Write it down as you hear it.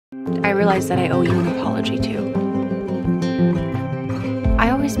I realized that I owe you an apology too. I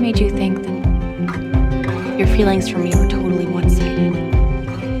always made you think that your feelings for me were totally one-sided.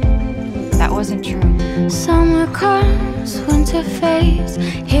 That wasn't true. Summer comes, winter fades.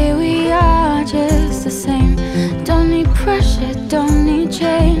 Here we are, just the same. Don't need pressure, don't need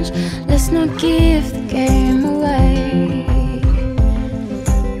change. Let's not give the game away.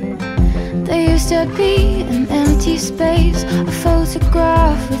 There used to be an empty space, a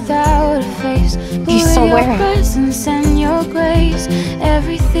photograph without a face. He's still wearing your presence and your grace,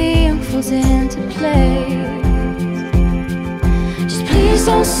 everything falls into place. Just please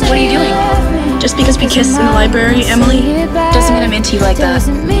don't say what are you doing? Just because we kissed in the library, Emily, doesn't mean I'm into you like that.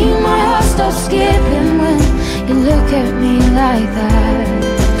 Doesn't mean my heart stops skipping when you look at me like that.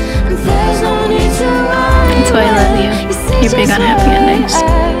 And there's no need to run. That's why I love you. You're big on happy endings.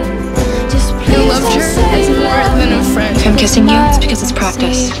 You loved her as more than a friend. If I'm kissing you, it's because it's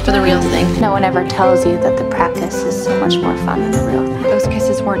practice for the real thing. No one ever tells you that the practice is so much more fun than the real thing. Those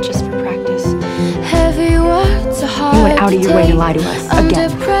kisses weren't just for practice. Heavy words are hard. You went out of your way to lie to us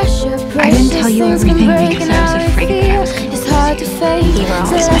again. I didn't tell you everything because I was afraid that I was going to lose you. You were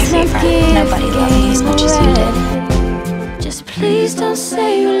always my favorite. Nobody loved me as much as you did. Just please don't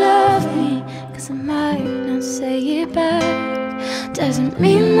say you love me, cause I might not say it back. Doesn't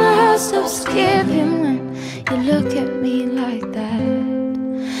mean my heart stops skipping when you look at me like that.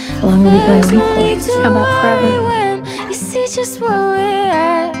 How long are we going to be for? How about forever? When you see just where we're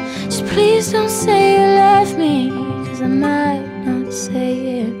at. Just please don't say you love me, cause I might not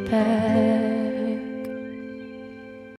say it back.